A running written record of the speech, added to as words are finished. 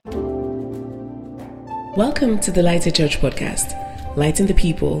Welcome to the Lighter Church podcast, lighting the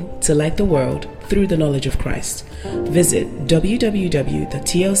people to light the world through the knowledge of Christ. Visit www.tlc.net.ng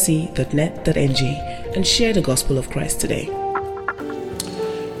and share the gospel of Christ today.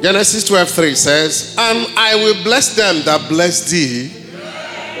 Genesis 12:3 says, "And I will bless them that bless thee,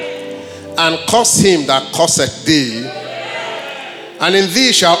 and curse him that curseth thee, and in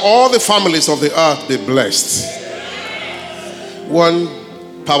thee shall all the families of the earth be blessed." One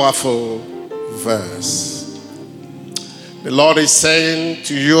powerful verse. The Lord is saying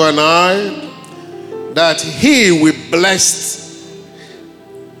to you and I that He will bless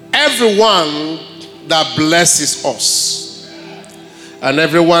everyone that blesses us, and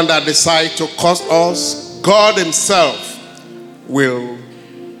everyone that decides to curse us, God Himself will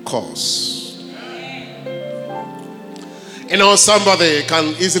curse. You know, somebody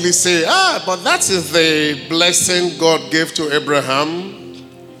can easily say, but that is the blessing God gave to Abraham.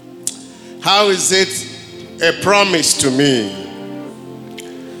 How is it a promise to me?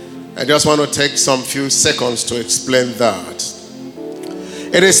 I just want to take some few seconds to explain that.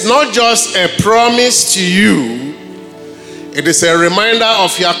 It is not just a promise to you, it is a reminder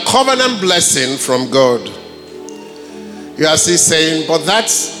of your covenant blessing from God. You are still saying, but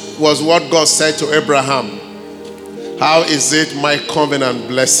that was what God said to Abraham. How is it my covenant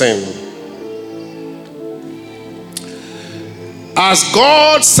blessing? As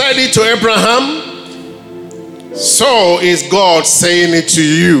God said it to Abraham, so is God saying it to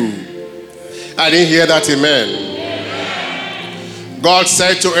you. I didn't hear that, amen. God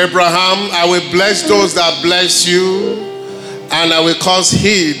said to Abraham, I will bless those that bless you, and I will curse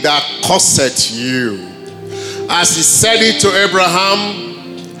he that curseth you. As He said it to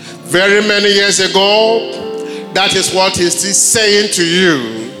Abraham very many years ago, that is what He's still saying to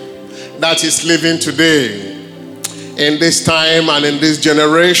you, that is living today, in this time and in this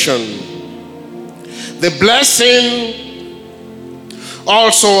generation. The blessing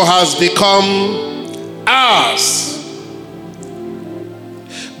also has become ours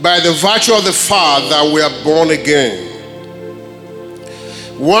by the virtue of the fact that we are born again.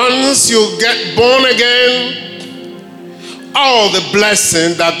 Once you get born again, all the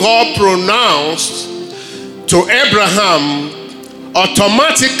blessing that God pronounced to Abraham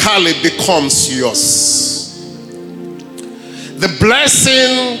automatically becomes yours. The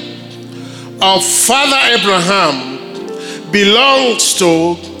blessing of Father Abraham belongs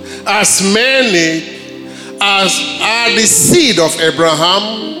to as many as are the seed of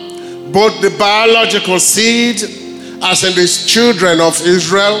Abraham, both the biological seed, as in the children of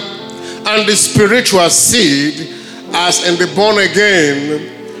Israel, and the spiritual seed, as in the born again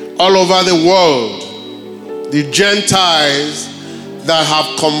all over the world, the Gentiles that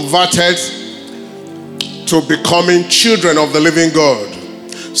have converted to becoming children of the living God.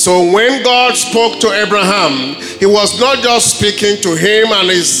 So when God spoke to Abraham, He was not just speaking to him and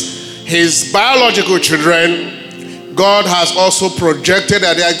his biological children. God has also projected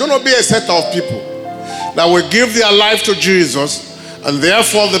that there is going to be a set of people that will give their life to Jesus, and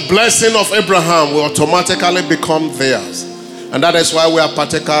therefore the blessing of Abraham will automatically become theirs. And that is why we are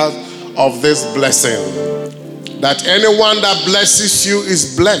partakers of this blessing. That anyone that blesses you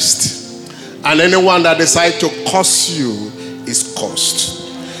is blessed, and anyone that decides to curse you is cursed.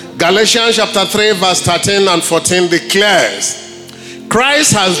 Galatians chapter 3 verse 13 and 14 declares,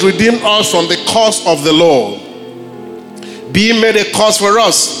 Christ has redeemed us from the curse of the law, being made a curse for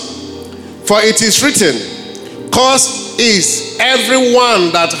us. For it is written, cursed is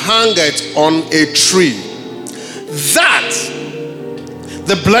everyone that hangeth on a tree, that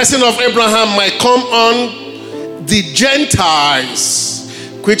the blessing of Abraham might come on the Gentiles,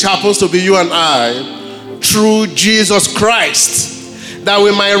 which happens to be you and I, through Jesus Christ, that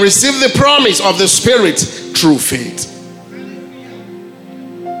we might receive the promise of the Spirit through faith.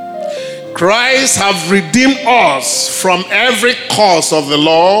 Christ hath redeemed us from every curse of the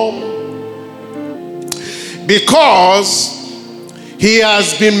law, because He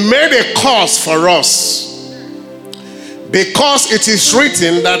has been made a curse for us. Because it is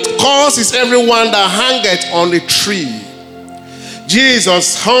written that cursed is everyone that hangeth on the tree.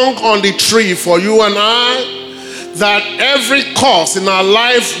 Jesus hung on the tree for you and I, that every curse in our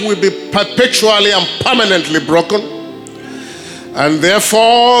life will be perpetually and permanently broken. And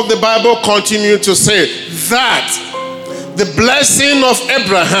therefore the Bible continues to say that the blessing of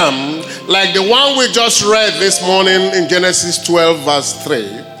Abraham, like the one we just read this morning in Genesis 12 verse 3,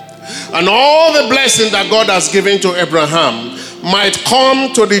 and all the blessing that God has given to Abraham might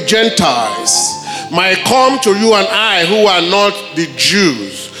come to the Gentiles, might come to you and I who are not the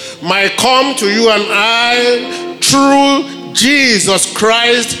Jews, might come to you and I through Jesus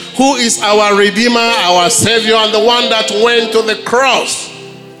Christ, who is our Redeemer, our Savior, and the one that went to the cross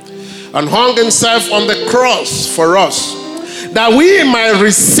and hung himself on the cross for us, that we might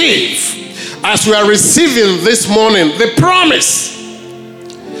receive, as we are receiving this morning, the promise,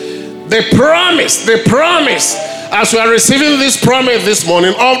 as we are receiving this promise this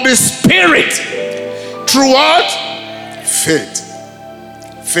morning of the Spirit, through what? Faith.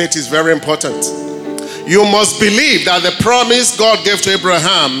 Faith is very important. You must believe that the promise God gave to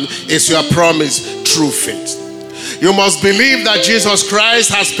Abraham is your promise through faith. You must believe that Jesus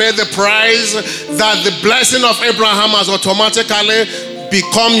Christ has paid the price, that the blessing of Abraham has automatically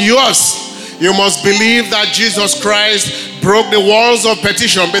become yours. You must believe that Jesus Christ broke the walls of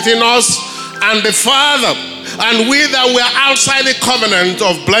petition between us and the Father. And we that were outside the covenant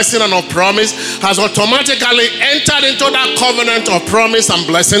of blessing and of promise has automatically entered into that covenant of promise and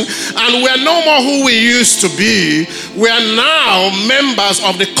blessing. And we are no more who we used to be. We are now members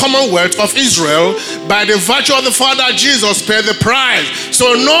of the Commonwealth of Israel by the virtue of the fact that Jesus paid the price.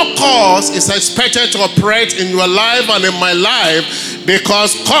 So no cause is expected to operate in your life and in my life,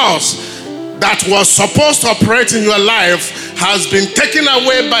 because cause that was supposed to operate in your life has been taken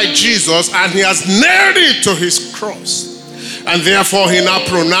away by Jesus, and he has nailed it to his cross. And therefore he now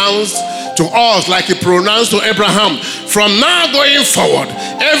pronounced to us, like he pronounced to Abraham, from now going forward,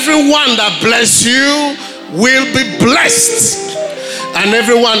 everyone that bless you will be blessed, and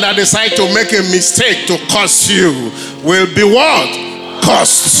everyone that decides to make a mistake to curse you will be what?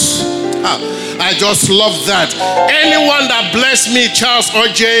 Cursed. I just love that. Anyone that bless me, Charles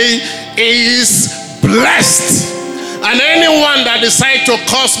Ojei, is blessed. And anyone that decides to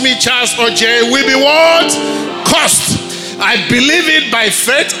curse me, Charles Ojei, will be what? Cursed. I believe it by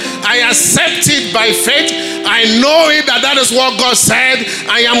faith. I accept it by faith. I know it that is what God said.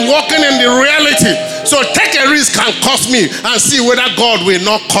 I am walking in the reality. So take a risk and curse me and see whether God will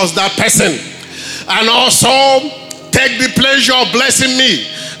not curse that person. And also take the pleasure of blessing me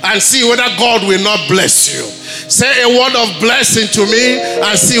and see whether God will not bless you. Say a word of blessing to me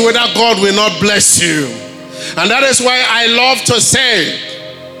and see whether God will not bless you. And that is why I love to say,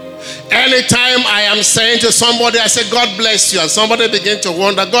 anytime I am saying to somebody, I say, God bless you, and somebody begin to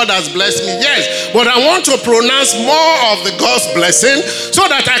wonder, God has blessed me. Yes, but I want to pronounce more of the God's blessing so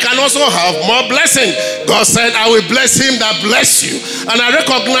that I can also have more blessing. God said, I will bless him that bless you. And I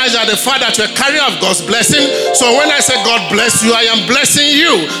recognize that the fact that you're a carrier of God's blessing. So when I say God bless you, I am blessing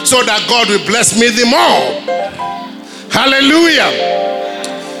you so that God will bless me the more. Hallelujah.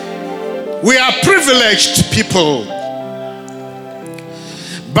 We are privileged people.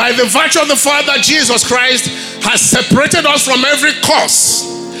 By the virtue of the fact that Jesus Christ has separated us from every curse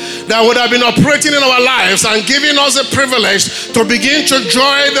that would have been operating in our lives and giving us the privilege to begin to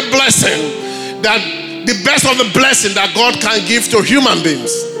enjoy the blessing, that the best of the blessing that God can give to human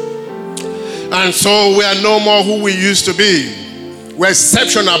beings. And so we are no more who we used to be. We're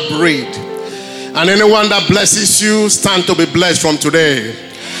exceptional breed. And anyone that blesses you, stand to be blessed from today.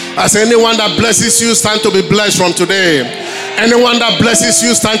 As anyone that blesses you, stand to be blessed from today. Anyone that blesses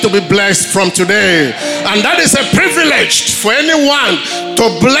you, stand to be blessed from today. And that is a privilege for anyone to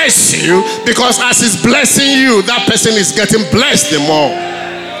bless you, because as he's blessing you, that person is getting blessed the more.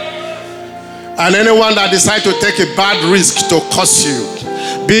 And anyone that decides to take a bad risk to curse you,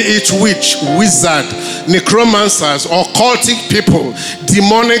 be it witch, wizard, necromancers, occultic people,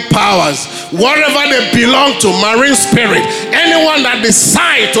 demonic powers, wherever they belong to, marine spirit, anyone that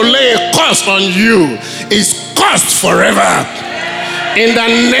decides to lay a curse on you is cursed forever. In the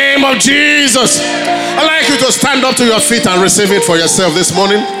name of Jesus. I'd like you to stand up to your feet and receive it for yourself this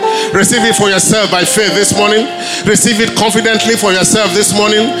morning. Receive it for yourself by faith this morning. Receive it confidently for yourself this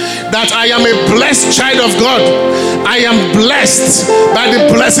morning, that I am a blessed child of God. I am blessed by the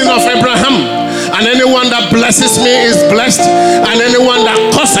blessing of Abraham. And anyone that blesses me is blessed, and anyone that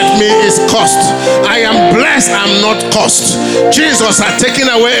curseth me is cursed. I am blessed, I'm not cursed. Jesus has taken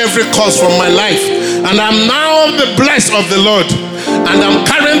away every curse from my life, and I'm now the blessed of the Lord. And I'm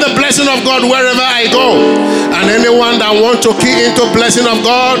carrying the blessing of God wherever I go. And anyone that wants to key into blessing of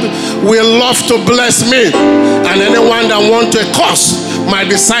God will love to bless me. And anyone that wants to curse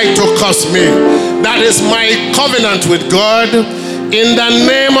might decide to curse me. That is my covenant with God. In the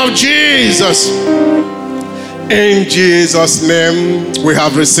name of Jesus. In Jesus' name we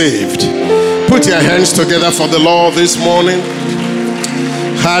have received. Put your hands together for the Lord this morning.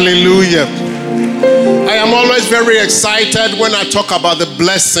 Hallelujah. I am always very excited when I talk about the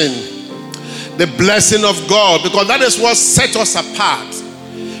blessing of God, because that is what sets us apart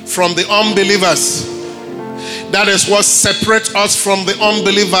from the unbelievers. That is what separates us from the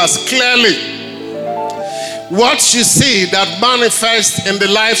unbelievers clearly. what you see that manifests in the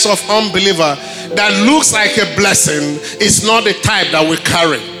lives of unbelievers that looks like a blessing is not the type that we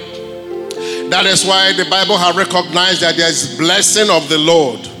carry. That is why the Bible has recognized that there is blessing of the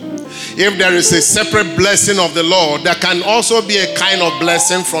Lord. If there is a separate blessing of the Lord, there can also be a kind of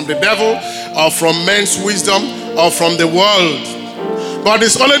blessing from the devil or from men's wisdom or from the world. But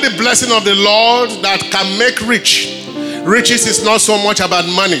it's only the blessing of the Lord that can make rich. Riches is not so much about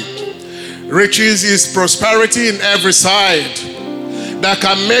money. Riches is prosperity in every side that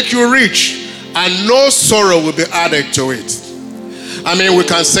can make you rich, and no sorrow will be added to it. I mean, we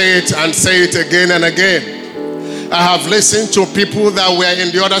can say it and say it again and again. I have listened to people that were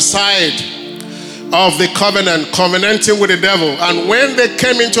in the other side of the covenant, covenanting with the devil, and when they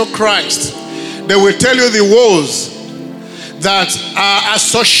came into Christ, they will tell you the woes that are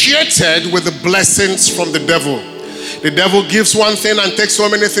associated with the blessings from the devil. The devil gives one thing and takes so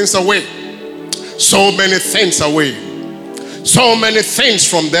many things away. So many things away. So many things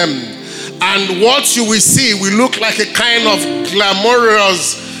from them. And what you will see will look like a kind of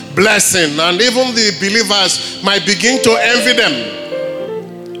glamorous blessing. And even the believers might begin to envy them.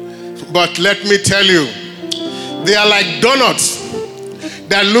 But let me tell you, they are like donuts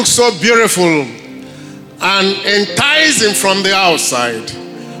that look so beautiful and enticing from the outside.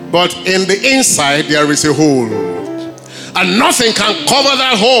 But in the inside, there is a hole. And nothing can cover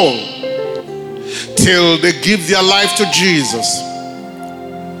that hole till they give their life to Jesus.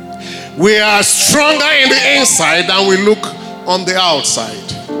 We are stronger in the inside than we look on the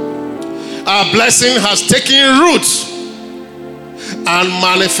outside. Our blessing has taken root and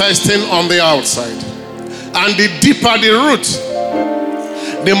manifesting on the outside. And the deeper the root,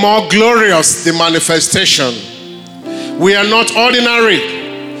 the more glorious the manifestation. We are not ordinary.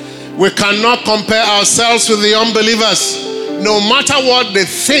 We cannot compare ourselves with the unbelievers, no matter what they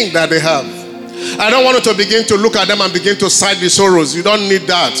think that they have. I don't want you to begin to look at them and begin to cite the sorrows. You don't need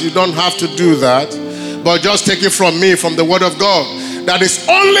that. You don't have to do that. But just take it from me, from the word of God, that is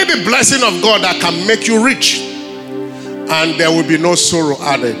only the blessing of God that can make you rich. And there will be no sorrow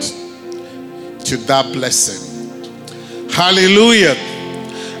added to that blessing. Hallelujah.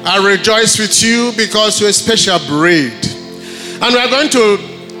 I rejoice with you because you're a special breed. And we're going to,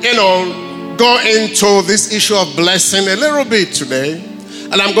 go into this issue of blessing a little bit today.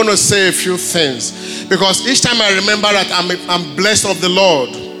 And I'm going to say a few things. Because each time I remember that I'm blessed of the Lord,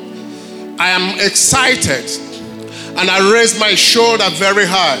 I am excited. And I raise my shoulder very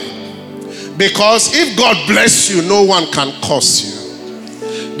high. Because if God bless you, no one can curse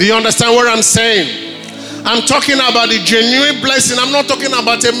you. Do you understand what I'm saying? I'm talking about the genuine blessing. I'm not talking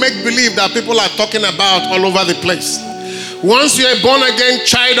about a make-believe that people are talking about all over the place. Once you're a born-again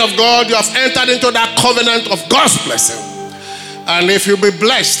child of God, you have entered into that covenant of God's blessing. And if you be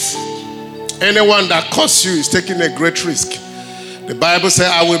blessed, anyone that curses you is taking a great risk. The Bible says,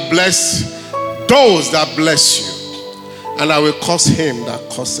 I will bless those that bless you, and I will curse him that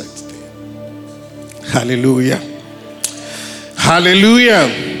curseth thee. Hallelujah. Hallelujah.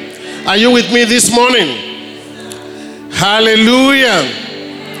 Are you with me this morning? Hallelujah.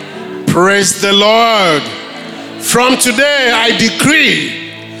 Praise the Lord. From today I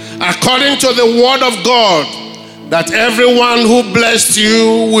decree, according to the word of God, that everyone who blessed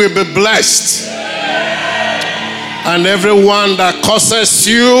you will be blessed. And everyone that curses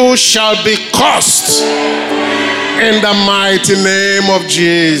you shall be cursed. In the mighty name of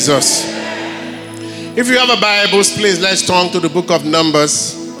Jesus. If you have a Bible, please let's turn to the book of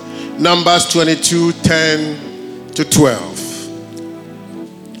Numbers. Numbers 22, 10 to 12.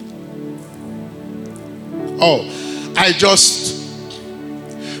 Oh, I just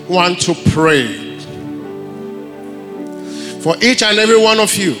want to pray for each and every one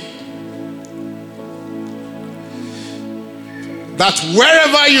of you, that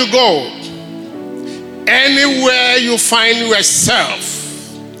wherever you go, anywhere you find yourself,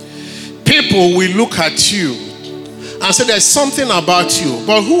 people will look at you and say there's something about you,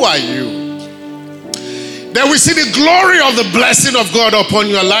 but who are you? They will see the glory of the blessing of God upon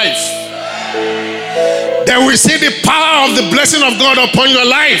your life. They will see the power of the blessing of God upon your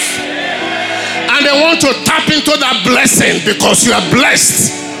life. And they want to tap into that blessing because you are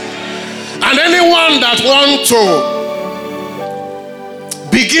blessed. And anyone that wants to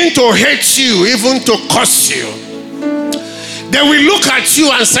begin to hate you, even to curse you, they will look at you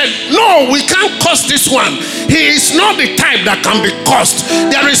and say, no, we can't curse this one. He is not the type that can be cursed.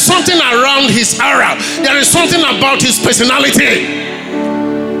 There is something around his aura. There is something about his personality.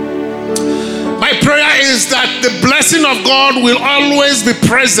 My prayer is that the blessing of God will always be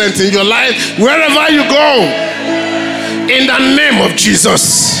present in your life wherever you go. In the name of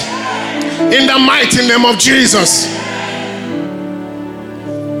Jesus. In the mighty name of Jesus.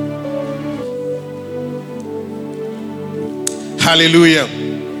 Hallelujah.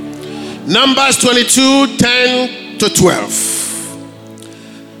 Numbers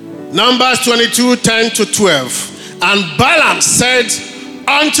 22:10-12. Numbers 22:10-12. And Balaam said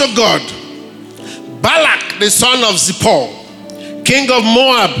unto God, Balak the son of Zippor, king of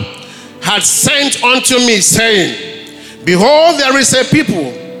Moab, had sent unto me, saying, Behold, there is a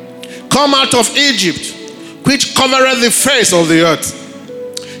people come out of Egypt, which covereth the face of the earth.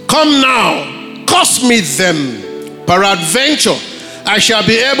 Come now, curse me them. Peradventure, I shall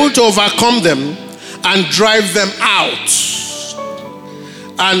be able to overcome them and drive them out.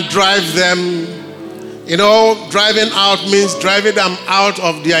 And drive them, driving out means driving them out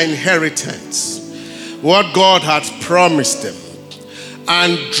of their inheritance. What God has promised them.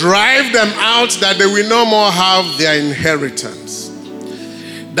 And drive them out that they will no more have their inheritance.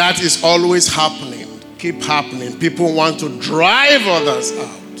 That is always happening. Keep happening. People want to drive others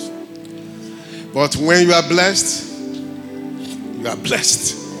out. But when you are blessed, you are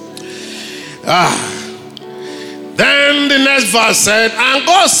blessed. Then the next verse said, and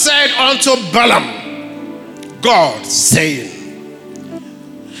God said unto Balaam, God saying,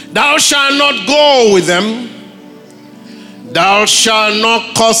 Thou shalt not go with them, thou shalt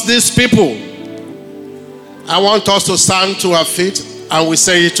not curse these people. I want us to stand to our feet and we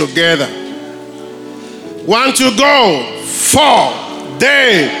say it together. Want to go, for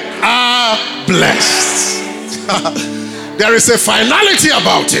they are blessed. There is a finality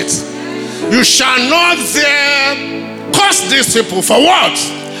about it. You shall not there curse these people. For what?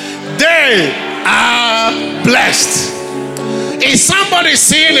 They are blessed. Is somebody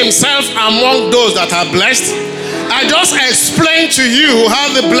seeing himself among those that are blessed? I just explained to you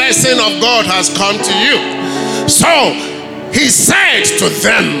how the blessing of God has come to you. So he said to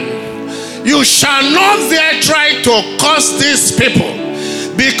them, you shall not there try to curse these people,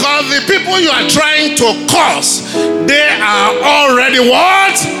 because the people you are trying to curse, they are already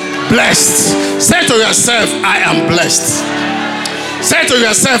what? Blessed. Say to yourself, I am blessed. Say to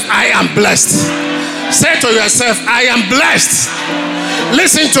yourself, I am blessed. Say to yourself, I am blessed.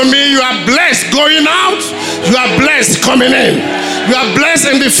 Listen to me, you are blessed going out, you are blessed coming in. You are blessed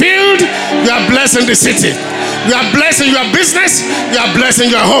in the field, you are blessed in the city. You are blessed in your business, you are blessed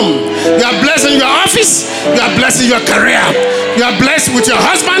in your home. You are blessed in your office, you are blessed in your career. You are blessed with your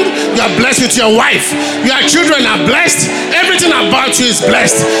husband, you are blessed with your wife. Your children are blessed, everything about you is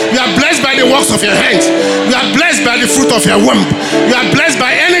blessed. You are blessed by the works of your hands. You are blessed by the fruit of your womb. You are blessed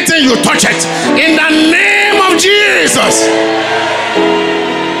by anything you touch it. In the name of Jesus.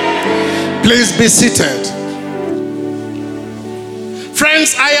 Please be seated.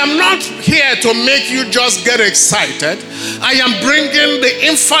 Friends, I am not here to make you just get excited. I am bringing the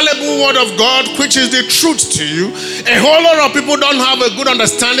infallible word of God, which is the truth to you. A whole lot of people don't have a good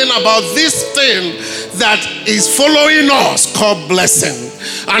understanding about this thing that is following us called blessing.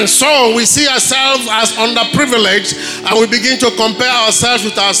 And so we see ourselves as underprivileged, and we begin to compare ourselves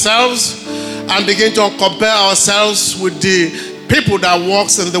with ourselves and begin to compare ourselves with the people that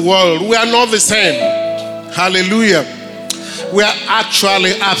walks in the world. We are not the same. Hallelujah. We are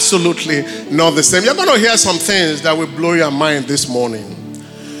actually absolutely not the same. You're going to hear some things that will blow your mind this morning.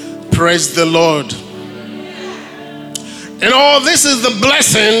 Praise the Lord. This is the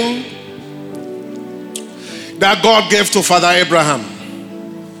blessing that God gave to Father Abraham.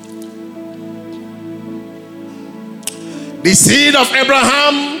 The seed of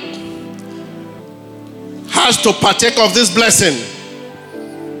Abraham has to partake of this blessing.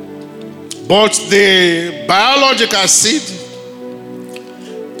 Both the biological seed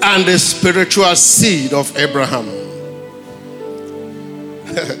and the spiritual seed of Abraham.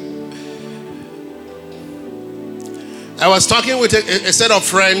 I was talking with a set of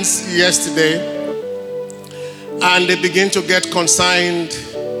friends yesterday, and they begin to get concerned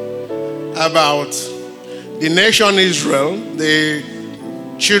about the nation Israel, the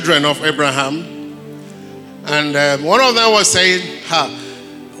children of Abraham. And one of them was saying,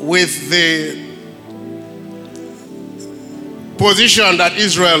 with the position that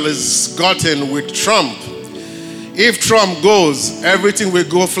Israel has gotten with Trump, if Trump goes, everything will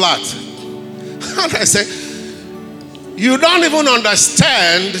go flat. And I said, you don't even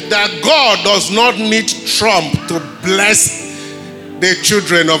understand that God does not need Trump to bless the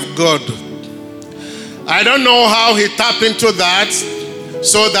children of God. I don't know how he tapped into that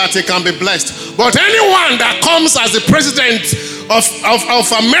so that he can be blessed. But anyone that comes as the president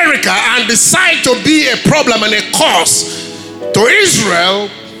of America and decide to be a problem and a curse to Israel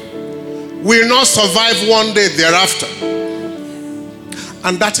will not survive one day thereafter.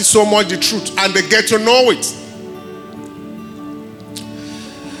 And that is so much the truth. And they get to know it.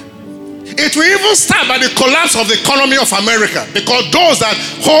 It will even start by the collapse of the economy of America, because those that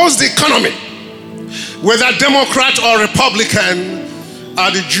hold the economy, whether Democrat or Republican, are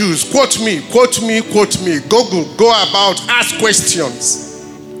the Jews. Quote me, quote me, quote me. Google, go about, ask questions.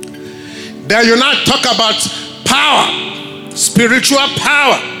 Then you now talk about power, spiritual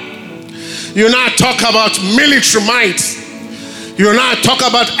power. You now talk about military might. You now talk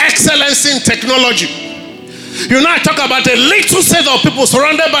about excellence in technology. You now talk about a little set of people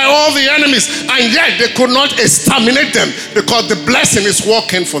surrounded by all the enemies, and yet they could not exterminate them because the blessing is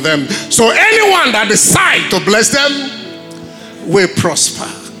working for them. So anyone that decides to bless them will prosper.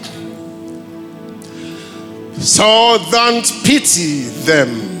 So don't pity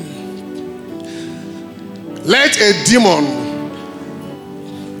them. Let a demon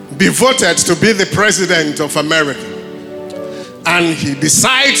be voted to be the president of America, and he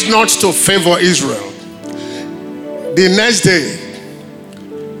decides not to favor Israel. The next day,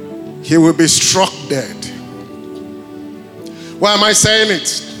 he will be struck dead. Why am I saying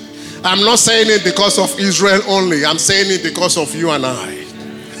it? I'm not saying it because of Israel only. I'm saying it because of you and I.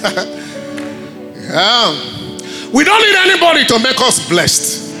 Yeah. We don't need anybody to make us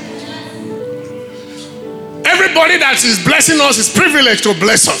blessed. Everybody that is blessing us is privileged to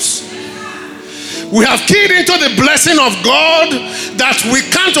bless us. We have keyed into the blessing of God that we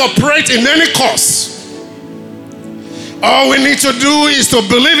can't operate in any course. All we need to do is to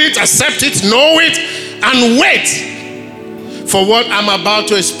believe it, accept it, know it, and wait for what I'm about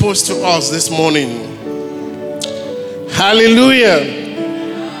to expose to us this morning. Hallelujah.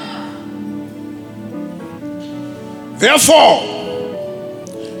 Therefore,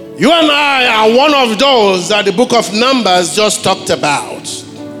 you and I are one of those that the book of Numbers just talked about.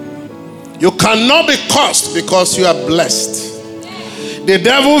 You cannot be cursed because you are blessed. The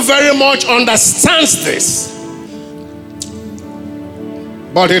devil very much understands this.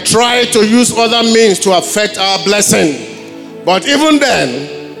 But he tried to use other means to affect our blessing. But even then,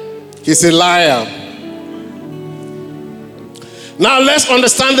 he's a liar. Now let's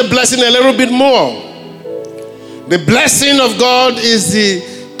understand the blessing a little bit more. The blessing of God is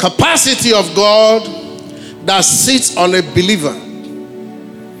the capacity of God that sits on a believer,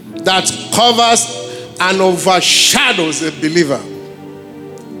 that covers and overshadows a believer.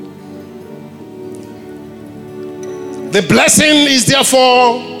 The blessing is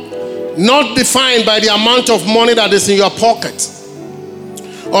therefore not defined by the amount of money that is in your pocket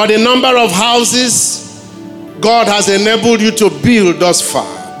or the number of houses God has enabled you to build thus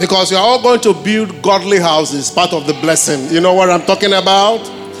far. Because you're all going to build godly houses, part of the blessing. You know what I'm talking about?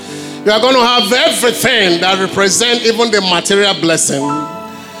 You are going to have everything that represents even the material blessing.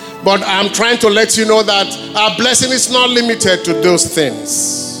 But I'm trying to let you know that our blessing is not limited to those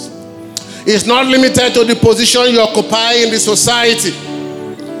things. It's not limited to the position you occupy in the society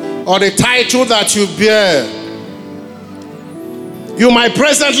or the title that you bear. You might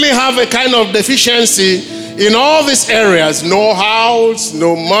presently have a kind of deficiency in all these areas. No house,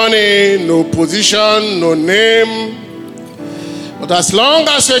 no money, no position, no name. But as long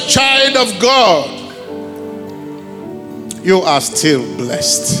as you're a child of God, you are still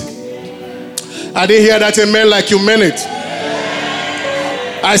blessed. I didn't hear that amen like you meant it.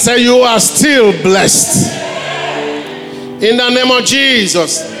 I say you are still blessed. In the name of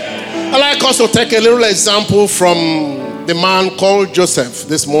Jesus. I'd like us to take a little example from the man called Joseph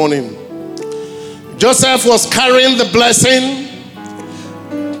this morning. Joseph was carrying the blessing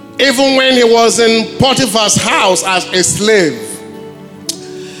even when he was in Potiphar's house as a slave.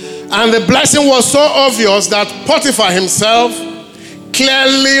 And the blessing was so obvious that Potiphar himself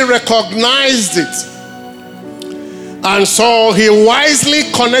clearly recognized it. And so he wisely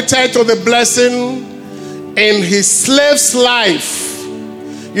connected to the blessing in his slave's life.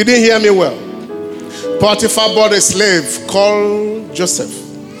 You didn't hear me well. Potiphar bought a slave called Joseph.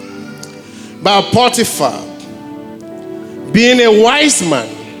 But Potiphar, being a wise man,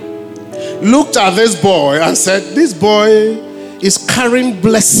 looked at this boy and said, this boy is carrying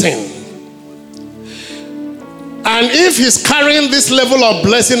blessing. And if he's carrying this level of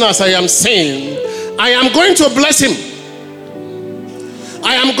blessing as I am saying, I am going to bless him.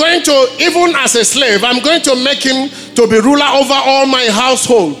 I am going to, even as a slave, I'm going to make him to be ruler over all my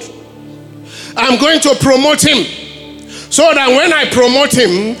household. I'm going to promote him so that when I promote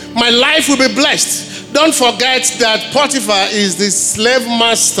him, my life will be blessed. Don't forget that Potiphar is the slave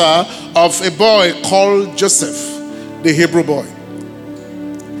master of a boy called Joseph, the Hebrew boy.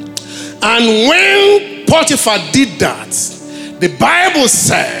 And when Potiphar did that, the Bible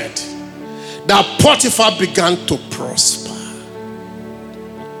said that Potiphar began to prosper.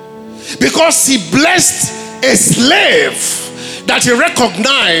 because he blessed a slave that he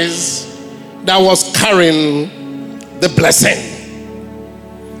recognized that was carrying the blessing.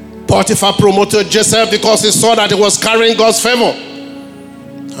 Potiphar promoted Joseph because he saw that he was carrying God's favor.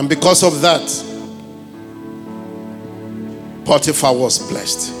 And because of that, Potiphar was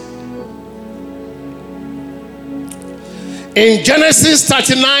blessed. In Genesis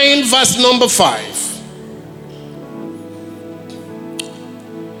 39, verse number 5,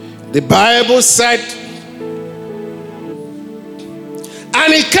 the Bible said,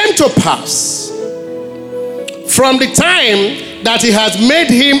 and it came to pass from the time that he had made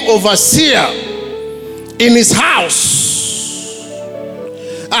him overseer in his house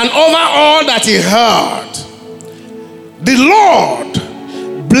and over all that he heard, the Lord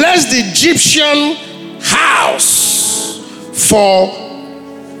blessed the Egyptian house for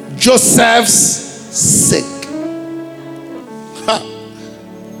Joseph's sake.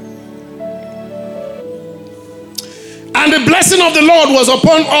 And the blessing of the Lord was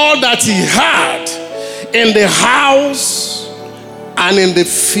upon all that he had in the house and in the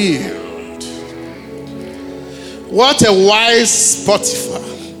field. What a wise Potiphar.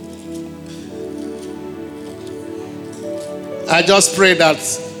 I just pray that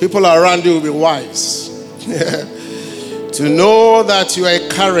people around you will be wise. To know that you are a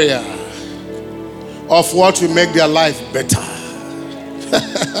carrier of what will make their life better.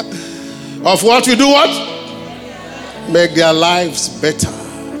 Of what will do what? Make their lives better.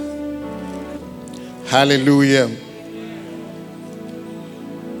 Hallelujah.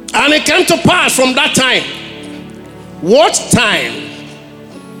 And it came to pass from that time. What time?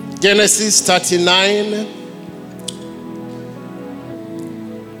 Genesis 39.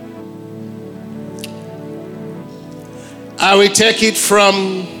 I will take it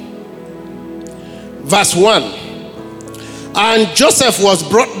from verse 1. And Joseph was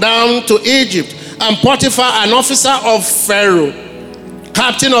brought down to Egypt, and Potiphar, an officer of Pharaoh,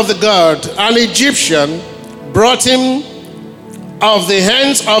 captain of the guard, an Egyptian, brought him of the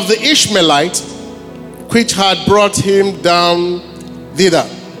hands of the Ishmaelite, which had brought him down thither.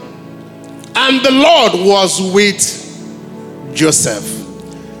 And the Lord was with Joseph,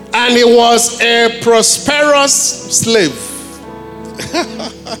 and he was a prosperous slave.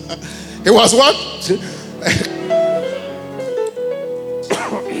 He was what?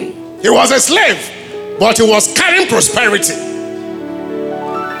 He was a slave, but he was carrying prosperity.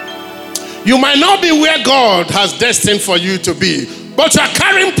 You might not be where God has destined for you to be, but you are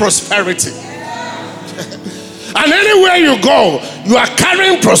carrying prosperity. And anywhere you go, you are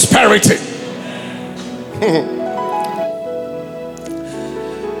carrying prosperity.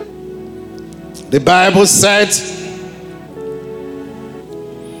 The Bible said,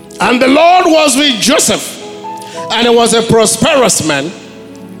 and the Lord was with Joseph, and he was a prosperous man,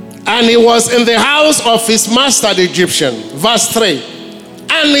 and he was in the house of his master the Egyptian. Verse 3.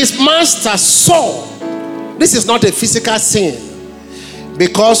 And his master saw. This is not a physical scene,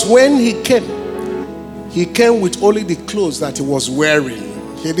 because when he came with only the clothes that he was wearing.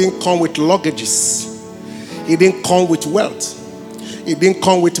 He didn't come with luggages. He didn't come with wealth. He didn't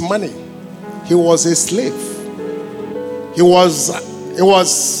come with money. He was a slave. It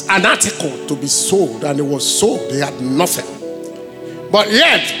was an article to be sold, and it was sold. He had nothing. But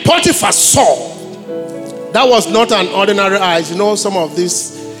yet, Potiphar saw. That was not an ordinary eyes. You know, some of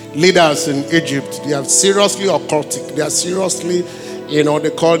these leaders in Egypt, they are seriously occultic. They are seriously, they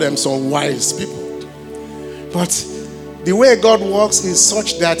call them some wise people. But the way God works is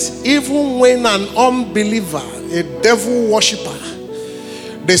such that even when an unbeliever, a devil worshiper,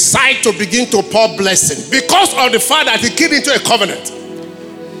 decide to begin to pour blessing because of the fact that he keyed into a covenant,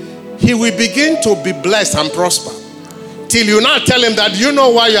 he will begin to be blessed and prosper. Till you now tell him that you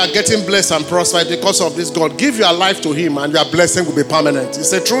know why you are getting blessed and prosper, because of this God. Give your life to him and your blessing will be permanent. He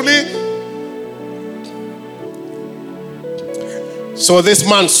said, truly. So this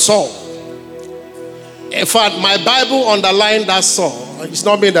man saw. In fact, my Bible underlined that saw. It's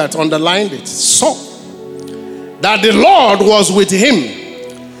not me that underlined it. Saw that the Lord was with him,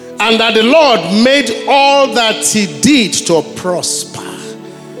 and that the Lord made all that he did to prosper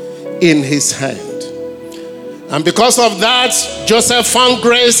in his hand. And because of that, Joseph found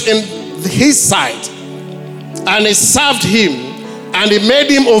grace in his sight, and he served him, and he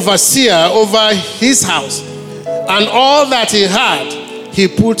made him overseer over his house, and all that he had, he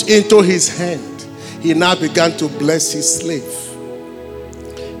put into his hand. He now began to bless his slave.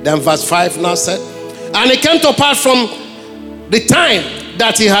 Then verse 5 now said, and it came to pass from the time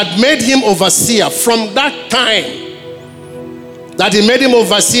that he had made him overseer, from that time that he made him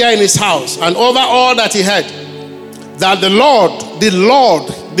overseer in his house and over all that he had, that the Lord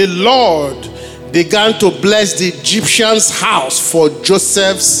the Lord began to bless the Egyptian's house for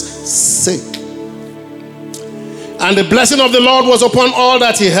Joseph's sake. And the blessing of the Lord was upon all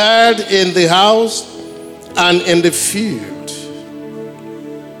that he had in the house and in the field.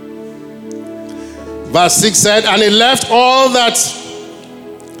 Verse 6 said, and he left all that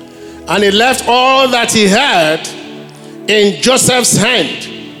he had in Joseph's hand,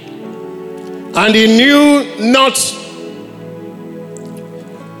 and he knew not,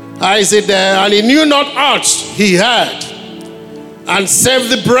 and he knew not aught he had, and save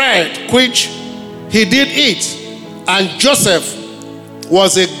the bread which he did eat. And Joseph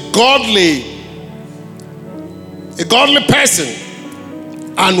was a godly person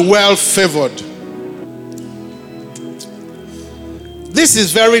and well favored. This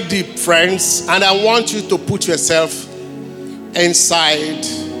is very deep, friends, and I want you to put yourself inside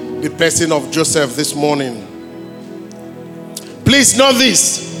the person of Joseph this morning. Please know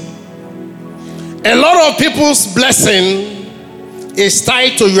this. A lot of people's blessing is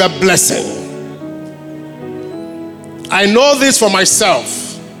tied to your blessing. I know this for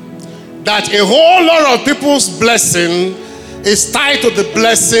myself, that a whole lot of people's blessing is tied to the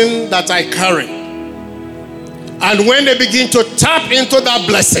blessing that I carry. And when they begin to tap into that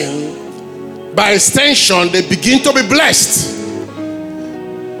blessing, by extension, they begin to be blessed.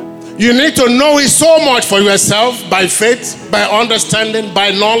 You need to know it so much for yourself, by faith, by understanding,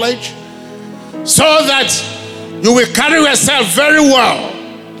 by knowledge, so that you will carry yourself very well,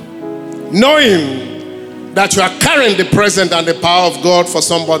 knowing that you are carrying the presence and the power of God for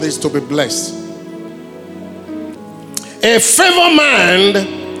somebody to be blessed. A favored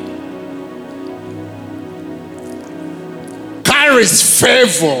man carries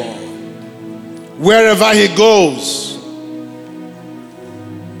favor wherever he goes.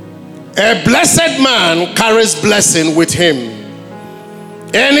 A blessed man carries blessing with him.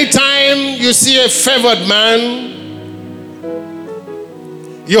 Anytime you see a favored man,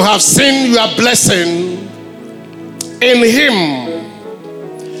 you have seen your blessing in him.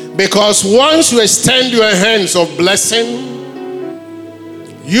 Because once you extend your hands of blessing,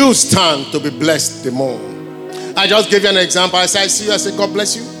 you stand to be blessed the more. I just gave you an example. I see you, I say, God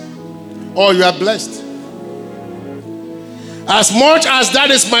bless you. Or you are blessed. As much as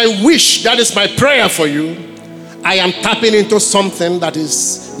that is my wish, that is my prayer for you, I am tapping into something that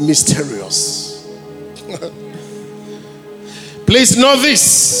is mysterious. Please know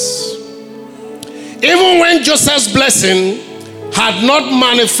this. Even when Joseph's blessing had not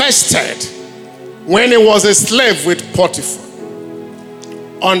manifested when he was a slave with Potiphar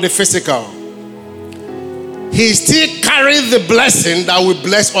on the physical, he still carried the blessing that will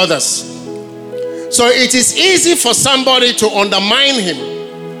bless others. So it is easy for somebody to undermine him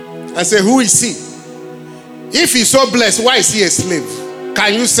and say, who is he? If he's so blessed, why is he a slave?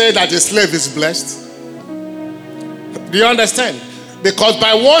 Can you say that a slave is blessed? Do you understand? Because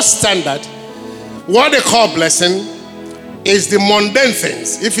by world standard, what they call blessing is the mundane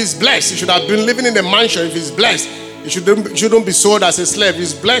things. If he's blessed, he should have been living in a mansion. If he's blessed, he shouldn't be sold as a slave. If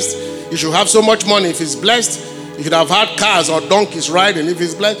he's blessed, he should have so much money. If he's blessed, he should have had cars or donkeys riding. If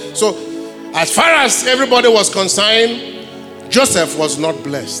he's blessed. So as far as everybody was concerned, Joseph was not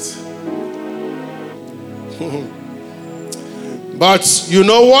blessed. But you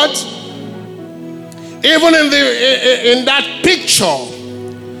know what? Even in that picture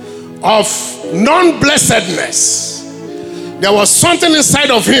of non-blessedness, there was something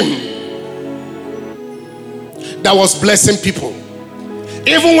inside of him that was blessing people.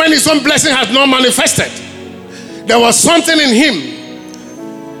 Even when his own blessing had not manifested, there was something in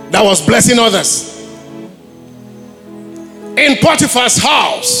him that was blessing others. In Potiphar's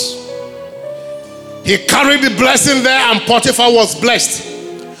house, he carried the blessing there, and Potiphar was blessed.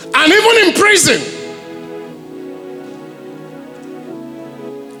 And even in prison,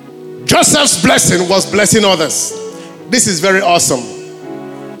 Joseph's blessing was blessing others. This is very awesome.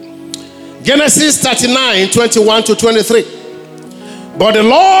 Genesis 39, 21 to 23. But the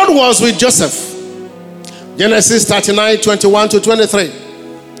Lord was with Joseph. Genesis 39, 21 to 23.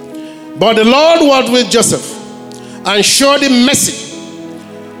 But the Lord was with Joseph and showed him mercy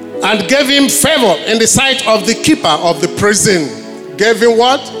and gave him favor in the sight of the keeper of the prison. Gave him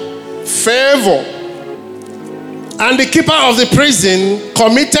what? Favor. And the keeper of the prison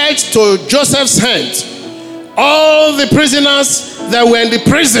committed to Joseph's hand all the prisoners that were in the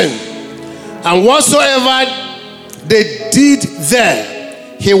prison. And whatsoever they did there,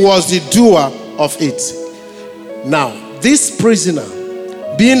 he was the doer of it. Now, this prisoner,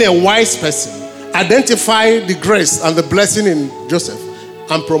 being a wise person, identified the grace and the blessing in Joseph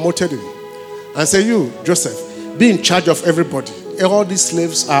and promoted him. And said, you, Joseph, be in charge of everybody. all these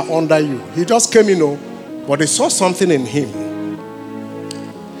slaves are under you. He just came in, but they saw something in him.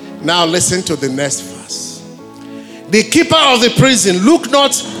 Now listen to the next verse. The keeper of the prison looked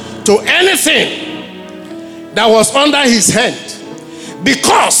not to anything that was under his hand,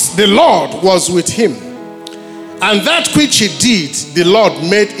 because the Lord was with him. And that which he did, the Lord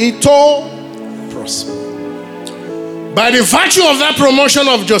made it to prosper. By the virtue of that promotion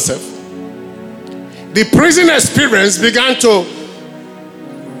of Joseph, the prison experience began to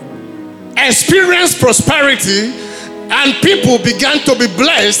experience prosperity, and people began to be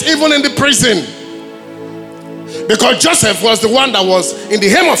blessed even in the prison. Because Joseph was the one that was in the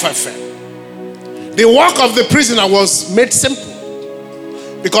hem of affair. The work of the prisoner was made simple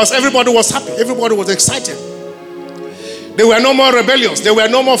because everybody was happy, everybody was excited. They were no more rebellious, they were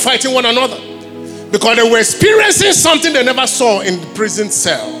no more fighting one another, because they were experiencing something they never saw in the prison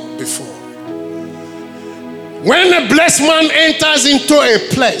cell before. When a blessed man enters into a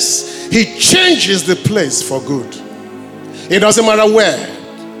place, he changes the place for good. It doesn't matter where.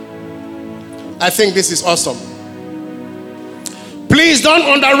 I think this is awesome. Please don't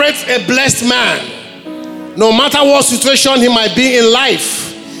underrate a blessed man. No matter what situation he might be in life,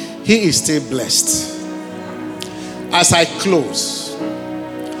 he is still blessed. As I close,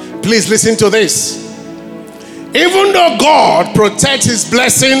 please listen to this. Even though God protects his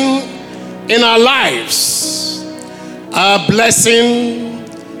blessing in our lives, our blessing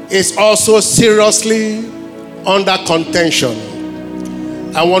is also seriously under contention.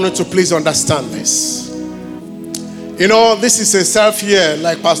 I want you to please understand this. You know, this is a self-year,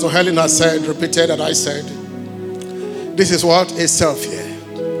 like Pastor Helen has said, repeated, and I said. This is what? A self-year.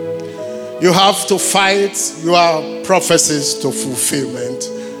 You have to fight your prophecies to fulfillment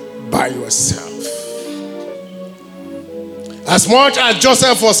by yourself. As much as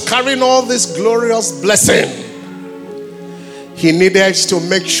Joseph was carrying all this glorious blessing, he needed to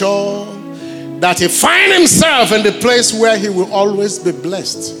make sure that he find himself in the place where he will always be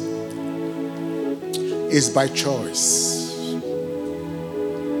blessed. Is by choice.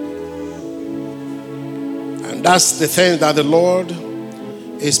 And that's the thing that the Lord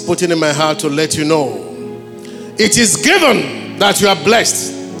is putting in my heart to let you know. It is given that you are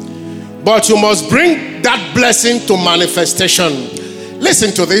blessed, but you must bring that blessing to manifestation.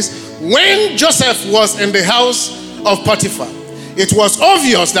 Listen to this. When Joseph was in the house of Potiphar, it was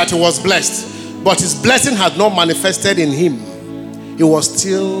obvious that he was blessed, but his blessing had not manifested in him. He was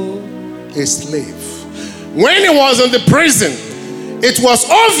still a slave. When he was in the prison, it was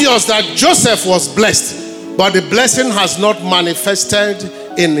obvious that Joseph was blessed, but the blessing has not manifested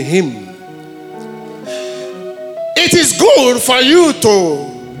in him. It is good for you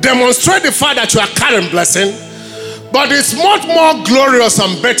to demonstrate the fact that you are carrying blessing, but it's much more glorious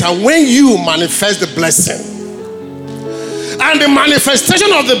and better when you manifest the blessing. And the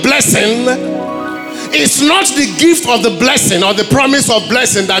manifestation of the blessing is not the gift of the blessing or the promise of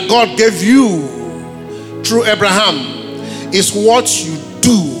blessing that God gave you through Abraham. Is what you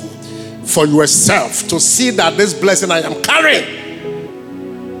do for yourself to see that this blessing I am carrying,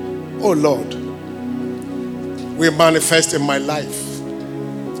 oh Lord, will manifest in my life.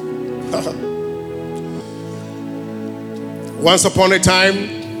 Once upon a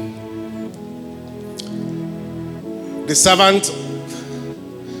time, the servant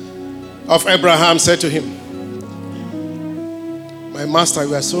of Abraham said to him, "My master,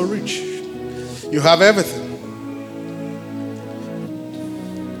 you are so rich. You have everything.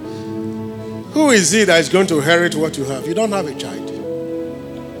 Who is it that is going to inherit what you have? You don't have a child."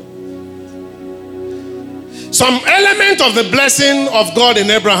 Some element of the blessing of God in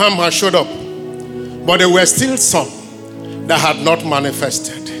Abraham has showed up, but there were still some that had not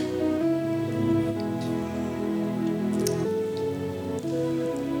manifested.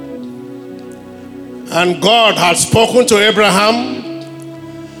 And God had spoken to Abraham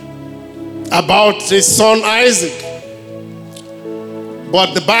about his son Isaac.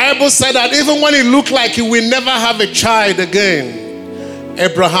 But the Bible said that even when it looked like he will never have a child again,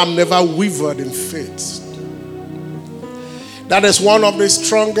 Abraham never wavered in faith. That is one of the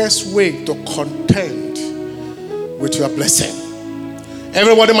strongest ways to contend with your blessing.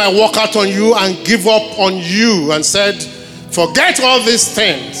 Everybody might walk out on you and give up on you and said, forget all these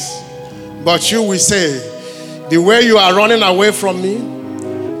things. But you will say, the way you are running away from me,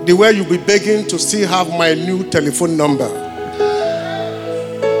 the way you'll be begging to still have my new telephone number.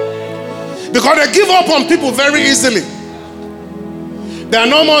 Because they give up on people very easily. They are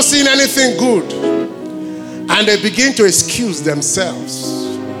no more seeing anything good. And they begin to excuse themselves.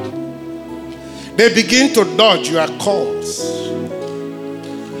 They begin to dodge your calls.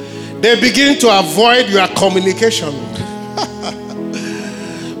 They begin to avoid your communication.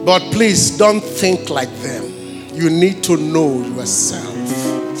 But please don't think like them. You need to know yourself.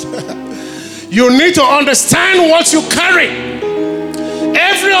 You need to understand what you carry.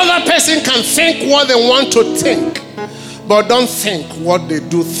 Every other person can think what they want to think, but don't think what they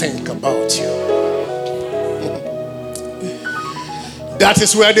do think about you. That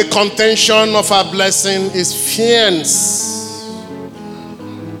is where the contention of our blessing is fierce.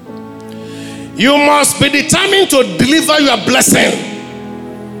 You must be determined to deliver your blessing.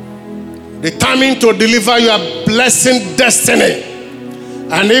 Determined to deliver your blessing destiny.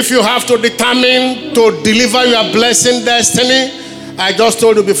 And if you have to determine to deliver your blessing destiny, I just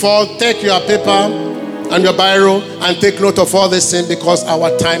told you before, take your paper and your biro and take note of all this thing, because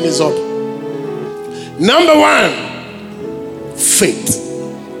our time is up. Number one, faith.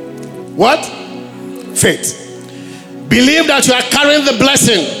 What? Faith. Believe that you are carrying the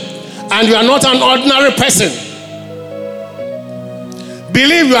blessing and you are not an ordinary person.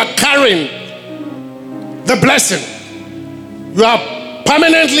 Believe you are carrying the blessing. You are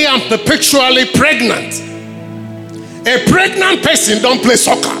permanently and perpetually pregnant. A pregnant person don't play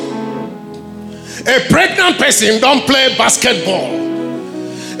soccer. A pregnant person don't play basketball.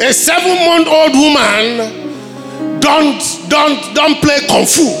 A 7-month-old woman don't play kung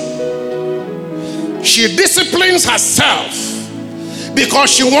fu. She disciplines herself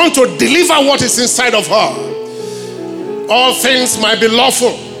because she wants to deliver what is inside of her. All things might be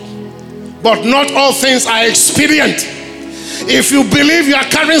lawful, but not all things are expedient. If you believe you are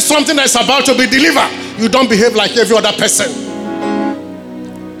carrying something that's about to be delivered, you don't behave like every other person.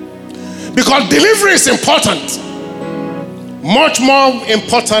 Because delivery is important, much more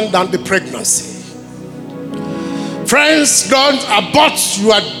important than the pregnancy. Friends, don't abort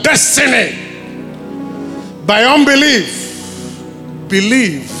your destiny by unbelief.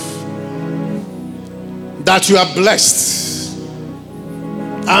 Believe that you are blessed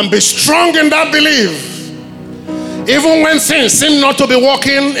and be strong in that belief. Even when things seem not to be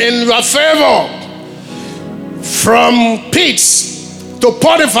working in your favor, from pits to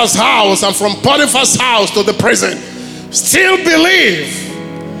Potiphar's house and from Potiphar's house to the prison, still believe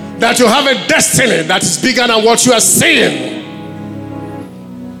that you have a destiny that is bigger than what you are seeing.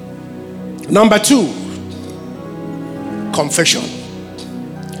 Number two, confession.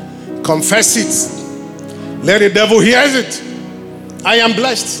 Confess it. Let the devil hear it. I am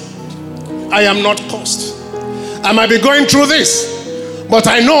blessed. I am not cursed. I might be going through this, but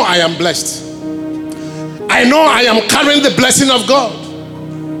I know I am blessed. I know I am carrying the blessing of God.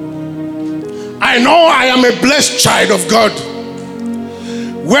 I know I am a blessed child of God.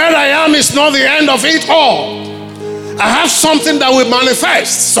 Where I am is not the end of it all. I have something that will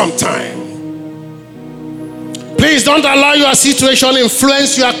manifest sometime. Please don't allow your situation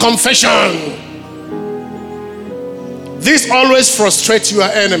influence your confession. This always frustrates your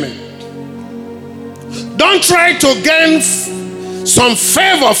enemy. Don't try to gain some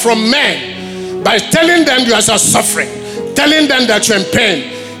favor from men by telling them you are suffering, telling them that you're in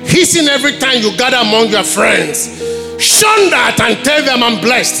pain, hissing every time you gather among your friends. Shun that and tell them I'm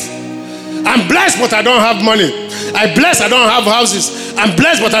blessed. I'm blessed, but I don't have money. I'm blessed, I don't have houses. I'm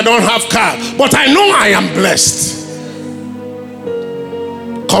blessed, but I don't have car. But I know I am blessed.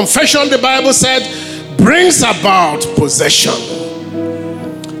 Confession, the Bible said, brings about possession.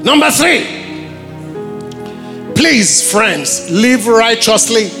 Number three, please, friends, live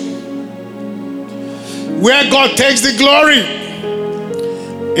righteously. Where God takes the glory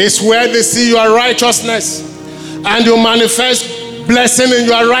is where they see your righteousness, and you manifest blessing in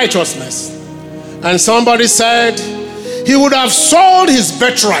your righteousness. And somebody said he would have sold his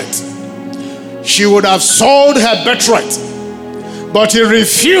birthright. She would have sold her birthright, but he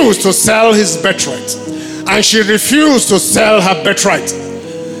refused to sell his birthright, and she refused to sell her birthright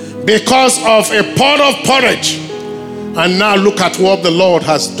because of a pot of porridge. And now look at what the Lord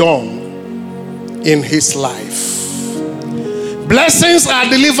has done in his life. Blessings are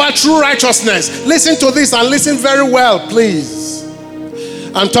delivered through righteousness. Listen to this and listen very well, please.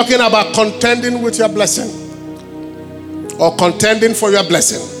 I'm talking about contending with your blessing, or contending for your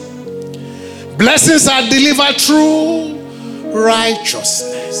blessing. Blessings are delivered through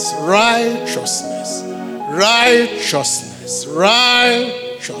righteousness. Righteousness. Righteousness.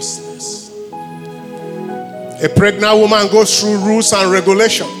 Righteousness. A pregnant woman goes through rules and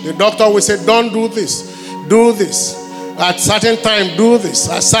regulations. The doctor will say, don't do this, do this. At certain time, do this.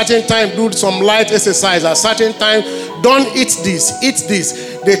 At certain time, do some light exercise. At certain time, don't eat this, eat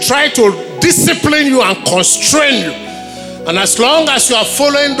this. They try to discipline you and constrain you. And as long as you are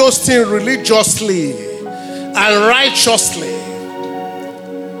following those things religiously and righteously,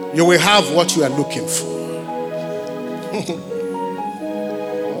 you will have what you are looking for.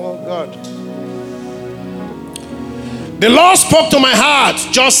 God. The Lord spoke to my heart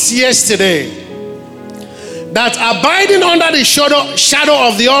just yesterday that abiding under the shadow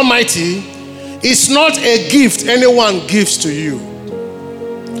of the Almighty is not a gift anyone gives to you.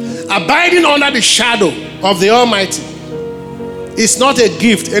 Abiding under the shadow of the Almighty is not a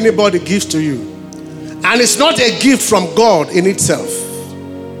gift anybody gives to you. And it's not a gift from God in itself.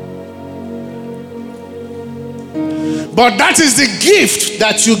 But that is the gift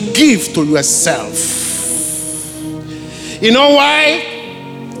that you give to yourself. You know why?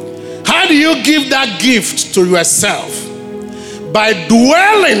 How do you give that gift to yourself? By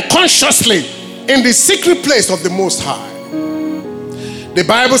dwelling consciously in the secret place of the Most High. The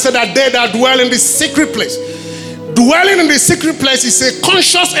Bible said that they that dwell in the secret place. Dwelling in the secret place is a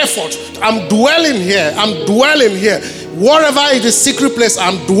conscious effort. I'm dwelling here. I'm dwelling here. Wherever is the secret place,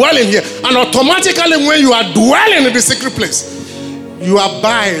 I'm dwelling here. And automatically when you are dwelling in the secret place, you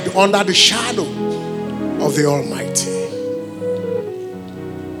abide under the shadow of the Almighty.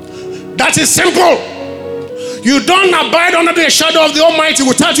 That is simple. You don't abide under the shadow of the Almighty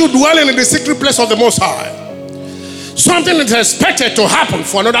without you dwelling in the secret place of the Most High. Something is expected to happen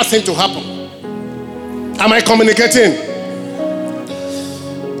for another thing to happen. Am I communicating?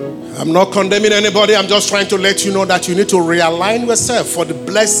 I'm not condemning anybody. I'm just trying to let you know that you need to realign yourself, for the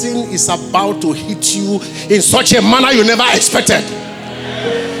blessing is about to hit you in such a manner you never expected.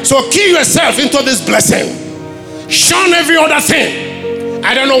 So key yourself into this blessing. Shun every other thing.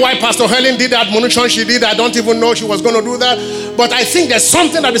 I don't know why Pastor Helen did that admonition she did. I don't even know she was going to do that. But I think there's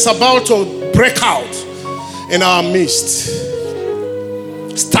something that is about to break out in our midst.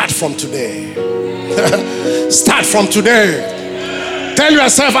 Start from today. Start from today. Tell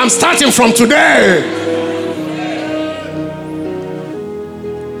yourself, I'm starting from today.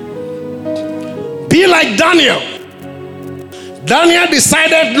 Be like Daniel. Daniel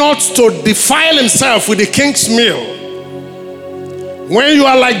decided not to defile himself with the king's meal. When you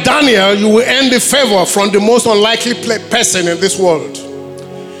are like Daniel, you will earn the favor from the most unlikely person in this world.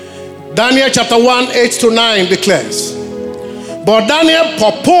 Daniel chapter 1, 8-9 declares, but Daniel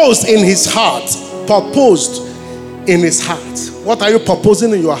proposed in his heart. Proposed in his heart. What are you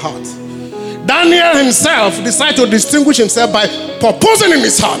proposing in your heart? Daniel himself decided to distinguish himself by proposing in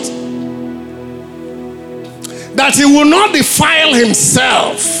his heart that he will not defile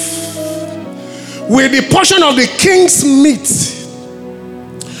himself with the portion of the king's meat,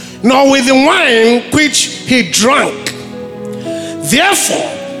 nor with the wine which he drank. Therefore,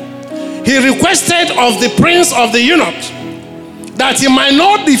 he requested of the prince of the eunuchs that he might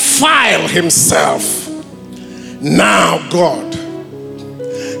not defile himself. Now God,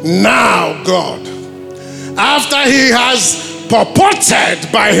 after he has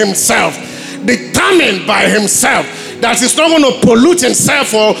purported by himself, determined by himself that he's not going to pollute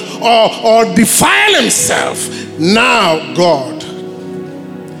himself or defile himself, now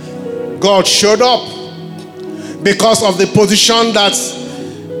God showed up because of the position that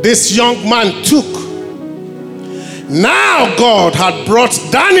this young man took. Now God had brought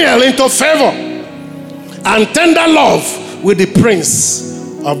Daniel into favor and tender love with the prince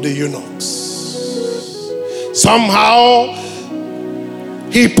of the eunuchs. Somehow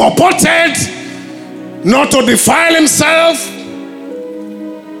he purported not to defile himself,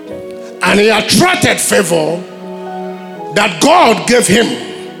 and he attracted favor that God gave him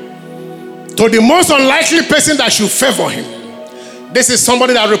to the most unlikely person that should favor him. This is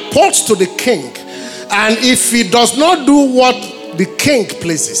somebody that reports to the king, and if he does not do what the king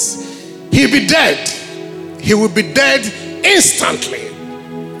pleases, he'll be dead. He will be dead instantly.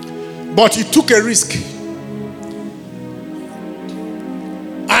 But he took a risk.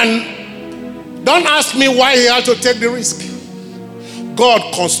 And don't ask me why he had to take the risk. God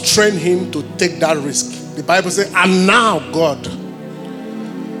constrained him to take that risk. The Bible says, and now God.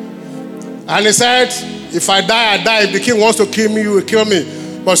 And he said, if I die, I die. If the king wants to kill me, he will kill me.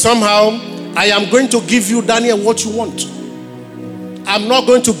 But somehow, I am going to give you, Daniel, what you want. I'm not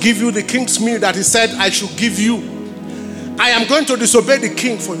going to give you the king's meal that he said I should give you. I am going to disobey the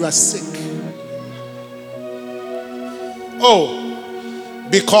king for your sake. Oh,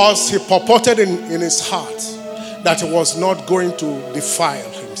 because he purported in his heart that he was not going to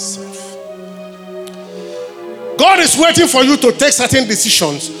defile himself. God is waiting for you to take certain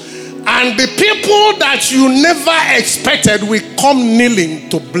decisions, and the people that you never expected will come kneeling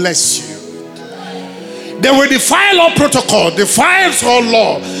to bless you. They will defile all protocol, defile all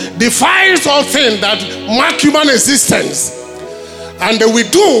law, defile all things that mark human existence, and they will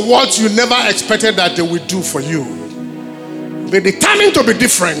do what you never expected that they will do for you. They determined to be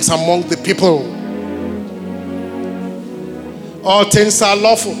different among the people. All things are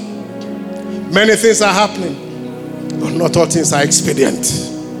lawful, Many things are happening, but not all things are expedient.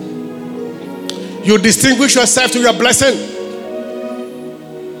 You distinguish yourself to your blessing.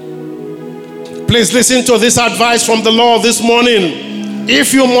 Please listen to this advice from the Lord this morning.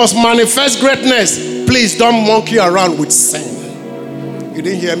 If you must manifest greatness, please don't monkey around with sin. You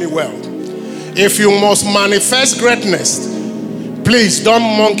didn't hear me well. If you must manifest greatness, please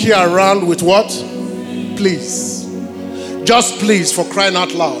don't monkey around with what? Please. Just please, for crying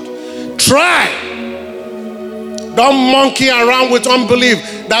out loud. Try. Don't monkey around with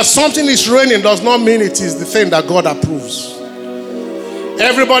unbelief. That something is raining does not mean it is the thing that God approves.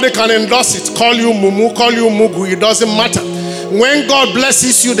 Everybody can endorse it. Call you mumu, call you mugu. It doesn't matter. When God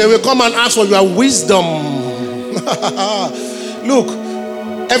blesses you, they will come and ask for your wisdom. Look,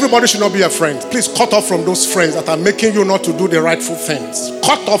 everybody should not be a friend. Please cut off from those friends that are making you not to do the rightful things.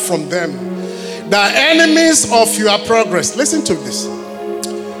 Cut off from them. They are enemies of your progress. Listen to this.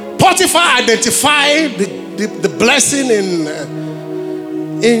 Potiphar identified the blessing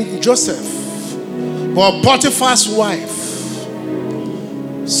in Joseph. But Potiphar's wife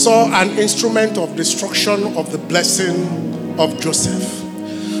saw an instrument of destruction of the blessing of Joseph.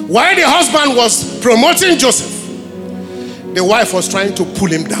 While the husband was promoting Joseph, the wife was trying to pull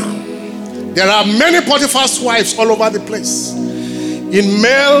him down. There are many Potiphar's wives all over the place. In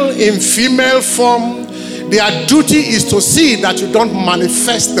male, in female form, their duty is to see that you don't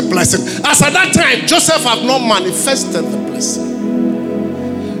manifest the blessing. As at that time, Joseph had not manifested the blessing.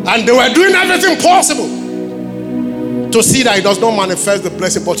 And they were doing everything possible to see that he does not manifest the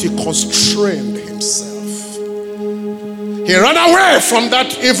blessing, but he constrained himself. He ran away from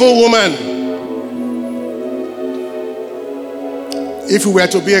that evil woman. If he were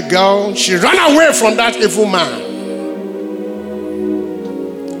to be a girl, she ran away from that evil man.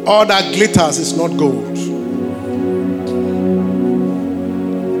 All that glitters is not gold.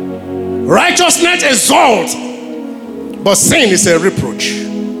 Righteousness exalts, but sin is a reproach.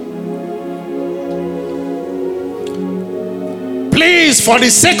 Please, for the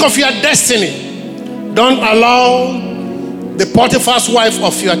sake of your destiny, don't allow the Potiphar's wife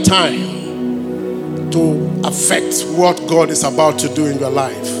of your time to affect what God is about to do in your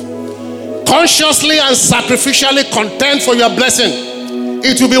life. Consciously and sacrificially contend for your blessing.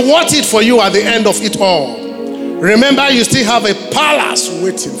 It will be worth it for you at the end of it all. Remember, you still have a palace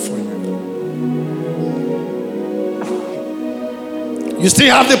waiting for you. You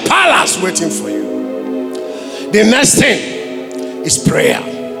still have the palace waiting for you. The next thing is prayer.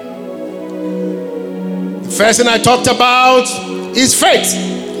 The first thing I talked about is faith.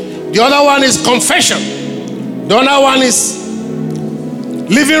 The other one is confession. The other one is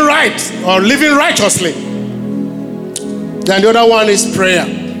living right or living righteously. Then the other one is prayer.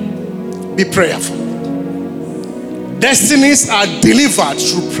 Be prayerful. Destinies are delivered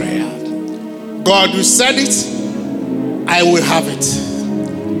through prayer. God, you said it, I will have it.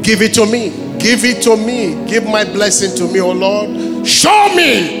 Give it to me. Give it to me. Give my blessing to me, oh Lord. Show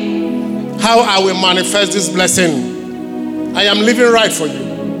me how I will manifest this blessing. I am living right for you.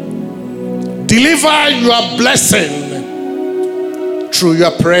 Deliver your blessing through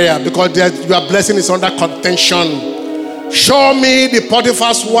your prayer, because your blessing is under contention. Show me the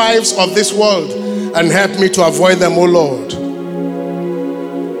Potiphar's wives of this world and help me to avoid them, oh Lord.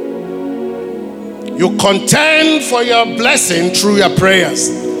 You contend for your blessing through your prayers.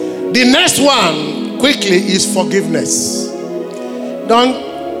 The next one, quickly, is forgiveness. Don't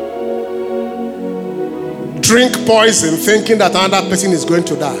drink poison thinking that another person is going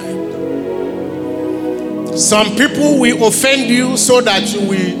to die. Some people will offend you so that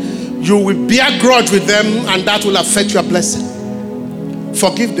you will bear grudge with them, and that will affect your blessing.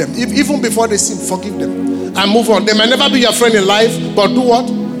 Forgive them. Even before they sin, forgive them. And move on. They may never be your friend in life, but do what?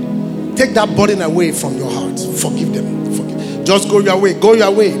 Take that burden away from your heart. Forgive them. Just go your way. Go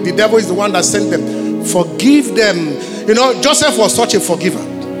your way. The devil is the one that sent them. Forgive them. You know, Joseph was such a forgiver.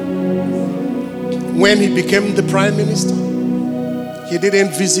 When he became the prime minister, he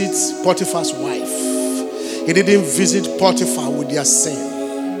didn't visit Potiphar's wife. He didn't visit Potiphar with their sin.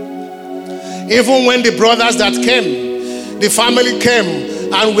 Even when the brothers that came, the family came,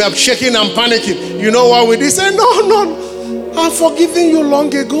 and we are shaking and panicking, you know what we did? Say, no, I've forgiven you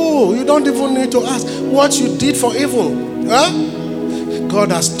long ago. You don't even need to ask what you did for evil. Huh?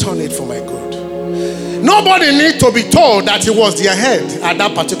 God has turned it for my good. Nobody needs to be told that he was their head at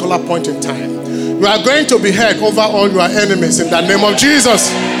that particular point in time. You are going to be head over all your enemies in the name of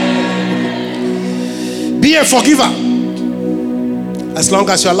Jesus. Be a forgiver. As long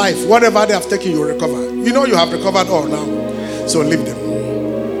as your life, whatever they have taken, you recover. You know you have recovered all now. So leave them.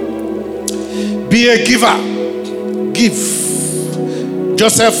 Be a giver. Give.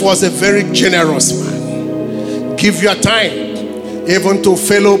 Joseph was a very generous man. Give your time, even to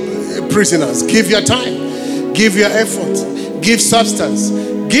fellow prisoners. Give your time, give your effort, give substance,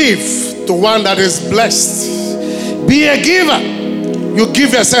 give to one that is blessed. Be a giver. You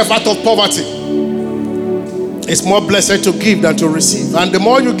give yourself out of poverty. It's more blessed to give than to receive. And the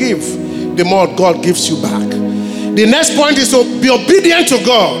more you give, the more God gives you back. The next point is to be obedient to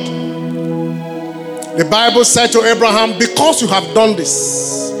God. The Bible said to Abraham, because you have done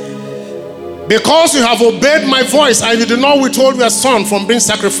this, because you have obeyed my voice and you did not withhold your son from being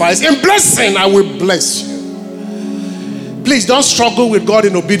sacrificed, in blessing I will bless you. Please don't struggle with God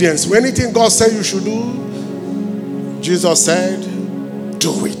in obedience. When anything God said you should do, Jesus said,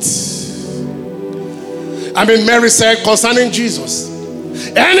 do it. Mary said concerning Jesus,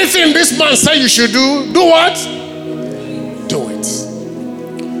 anything this man said you should do what? Do it.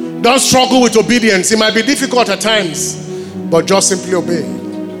 Don't struggle with obedience. It might be difficult at times, but just simply obey.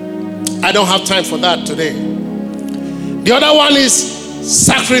 I don't have time for that today. The other one is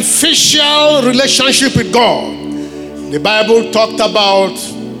sacrificial relationship with God. The Bible talked about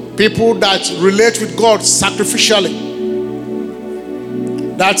people that relate with God sacrificially.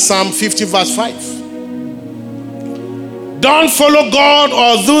 That's Psalm 50 verse 5. Don't follow God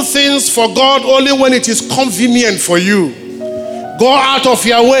or do things for God only when it is convenient for you. Go out of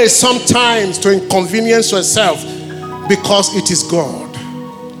your way sometimes to inconvenience yourself because it is God.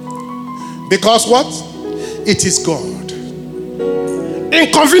 Because what? It is God.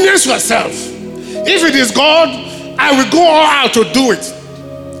 Inconvenience yourself. If it is God, I will go all out to do it.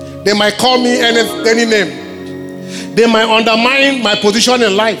 They might call me any name. They might undermine my position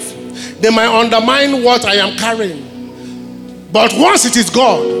in life. They might undermine what I am carrying. But once it is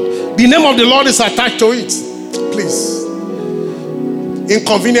God, the name of the Lord is attached to it. Please,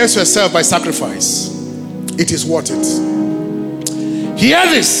 inconvenience yourself by sacrifice. It is worth it. Hear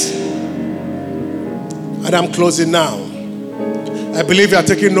this. And I'm closing now. I believe you are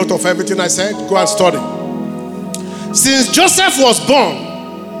taking note of everything I said. Go and study. Since Joseph was born,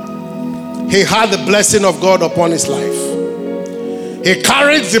 he had the blessing of God upon his life. He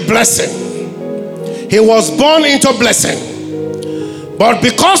carried the blessing. He was born into blessing. But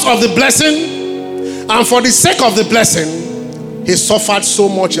because of the blessing and for the sake of the blessing, he suffered so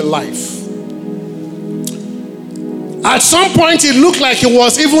much in life. At some point, it looked like he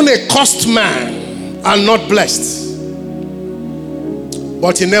was even a cursed man and not blessed.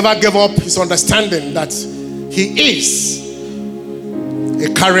 But he never gave up his understanding that he is a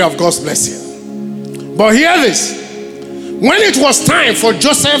carrier of God's blessing. But hear this. When it was time for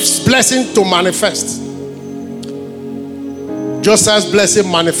Joseph's blessing to manifest, Joseph's blessing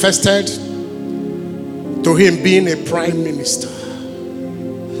manifested to him being a prime minister.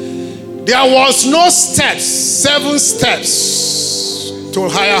 There was no steps, 7 steps to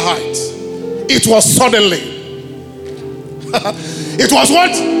higher height. It was suddenly. It was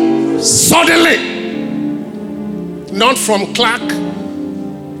what? Suddenly. Not from clerk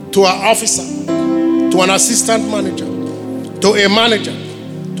to an officer, to an assistant manager, to a manager,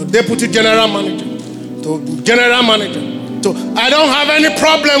 to deputy general manager, to general manager. I don't have any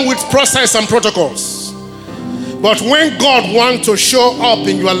problem with process and protocols. But when God wants to show up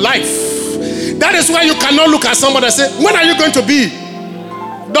in your life, that is why you cannot look at somebody and say, when are you going to be?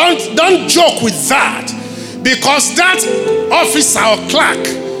 Don't joke with that. Because that officer or clerk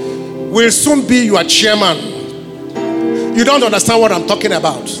will soon be your chairman. You don't understand what I'm talking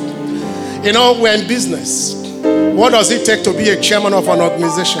about. You know, we're in business. What does it take to be a chairman of an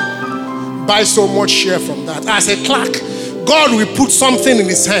organization? Buy so much share from that. As a clerk, God will put something in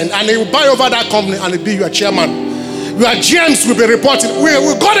his hand and he will buy over that company and he'll be your chairman. Your GMs will be reporting. We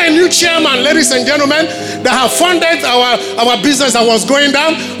got a new chairman, ladies and gentlemen, that have funded our business that was going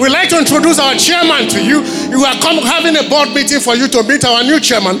down. We'd like to introduce our chairman to you. You are having a board meeting for you to meet our new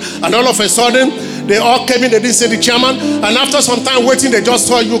chairman. And all of a sudden, they all came in, they didn't say the chairman. And after some time waiting, they just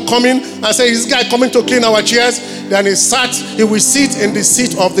saw you coming and say, is this guy coming to clean our chairs? Then he will sit in the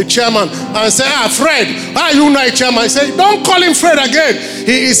seat of the chairman and say, Fred, how are you now chairman? He said, don't call him Fred again.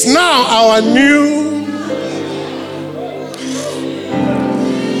 He is now our new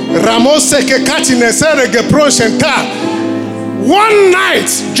One night,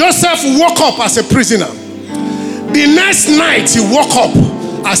 Joseph woke up as a prisoner. The next night, he woke up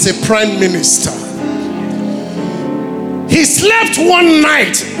as a prime minister. He slept one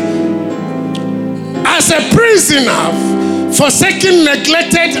night as a prisoner, forsaken,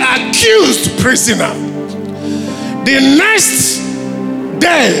 neglected, accused prisoner. The next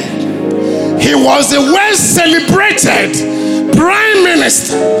day, he was a well-celebrated prime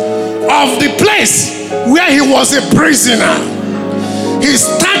minister of the place where he was a prisoner. his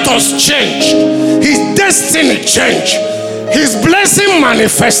status changed, his destiny changed, his blessing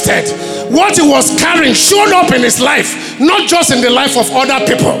manifested. What he was carrying showed up in his life, not just in the life of other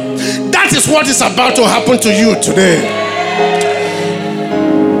people. That is what is about to happen to you today.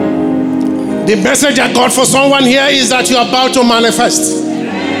 The message I got for someone here is that you are about to manifest.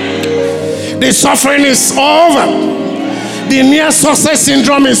 The suffering is over. The near success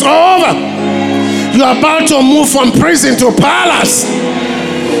syndrome is over. You are about to move from prison to palace.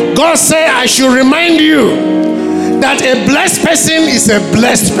 God said, I should remind you that a blessed person is a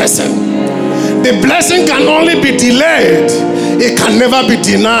blessed person. The blessing can only be delayed. It can never be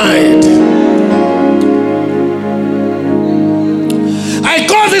denied. I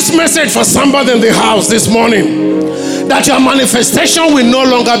got this message for somebody in the house this morning, that your manifestation will no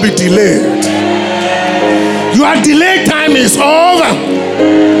longer be delayed. Your delayed time is over.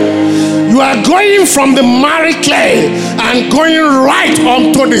 You are going from the miry clay and going right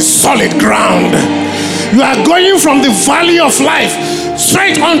onto the solid ground. You are going from the valley of life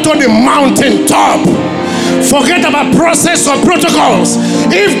straight onto the mountain top. Forget about process or protocols.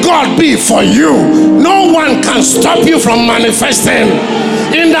 If God be for you, no one can stop you from manifesting.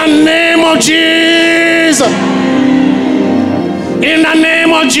 In the name of Jesus. In the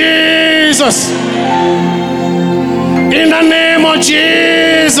name of Jesus. In the name of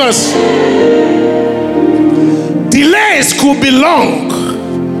Jesus. Delays could be long,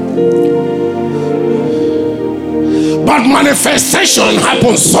 but manifestation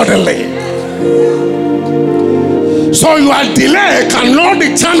happens suddenly. So your delay cannot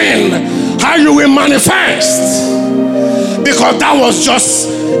determine how you will manifest, because that was just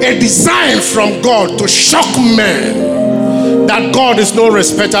a design from God to shock men that God is no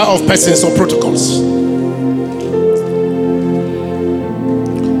respecter of persons or protocols.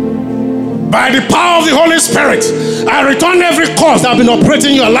 By the power of the Holy Spirit, I return every cause that has been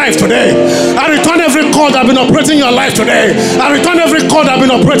operating in your life today. I return every cause that has been operating in your life today. I return every cause that has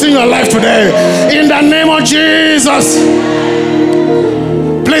been operating in your life today. In the name of Jesus.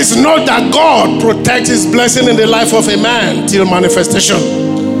 Please note that God protects his blessing in the life of a man till manifestation.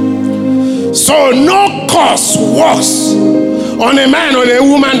 So no curse works on a man or a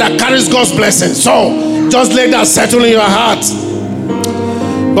woman that carries God's blessing. So just let that settle in your heart.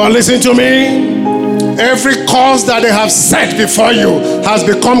 But listen to me. Every cause that they have set before you has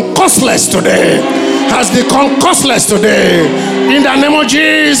become costless today. Has become costless today. In the name of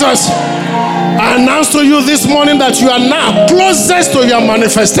Jesus, I announce to you this morning that you are now closest to your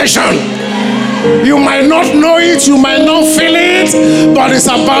manifestation. You might not know it, you might not feel it, but it's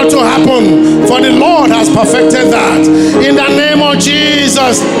about to happen. For the Lord has perfected that. In the name of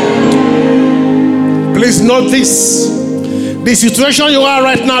Jesus. Please note this. The situation you are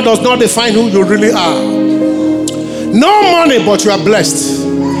right now does not define who you really are. No money, but you are blessed.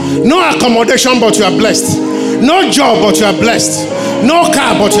 No accommodation, but you are blessed. No job, but you are blessed. No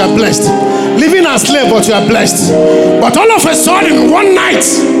car, but you are blessed. Living as slave, but you are blessed. But all of a sudden, one night,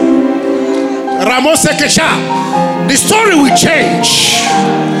 the story will change.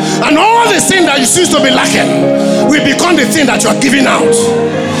 And all the things that you used to be lacking will become the thing that you are giving out.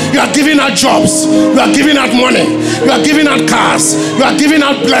 You are giving out jobs. You are giving out money. You are giving out cars. You are giving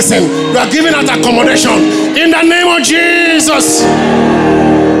out blessing. You are giving out accommodation. In the name of Jesus.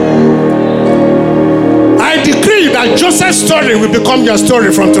 I decree that Joseph's story will become your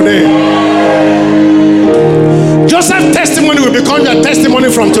story from today. Joseph's testimony will become your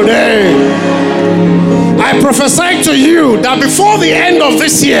testimony from today. I prophesy to you that before the end of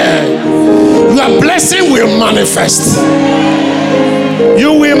this year, your blessing will manifest.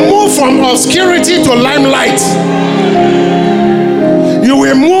 You will move from obscurity to limelight. You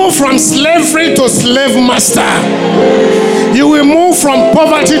will move from slavery to slave master. You will move from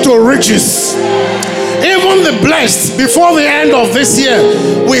poverty to riches. Even the blessed, before the end of this year,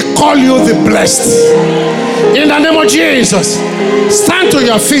 we call you the blessed. In the name of Jesus, stand to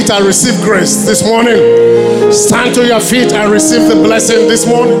your feet and receive grace this morning. Stand to your feet and receive the blessing this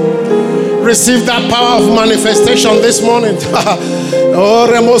morning. Receive that power of manifestation this morning.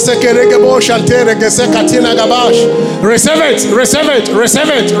 Receive it, receive it, receive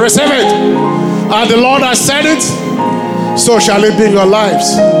it, receive it. As the Lord has said it, so shall it be in your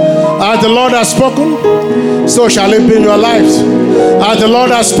lives. As the Lord has spoken, so shall it be in your lives. As the Lord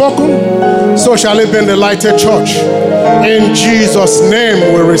has spoken, so shall it be in the Lighted Church. In Jesus'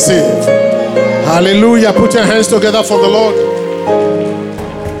 name we receive. Hallelujah. Put your hands together for the Lord.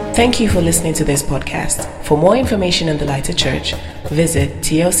 Thank you for listening to this podcast. For more information on the Lighted Church, visit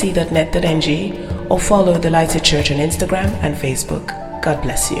tlc.net.ng or follow the Lighted Church on Instagram and Facebook. God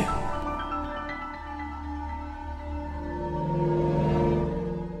bless you.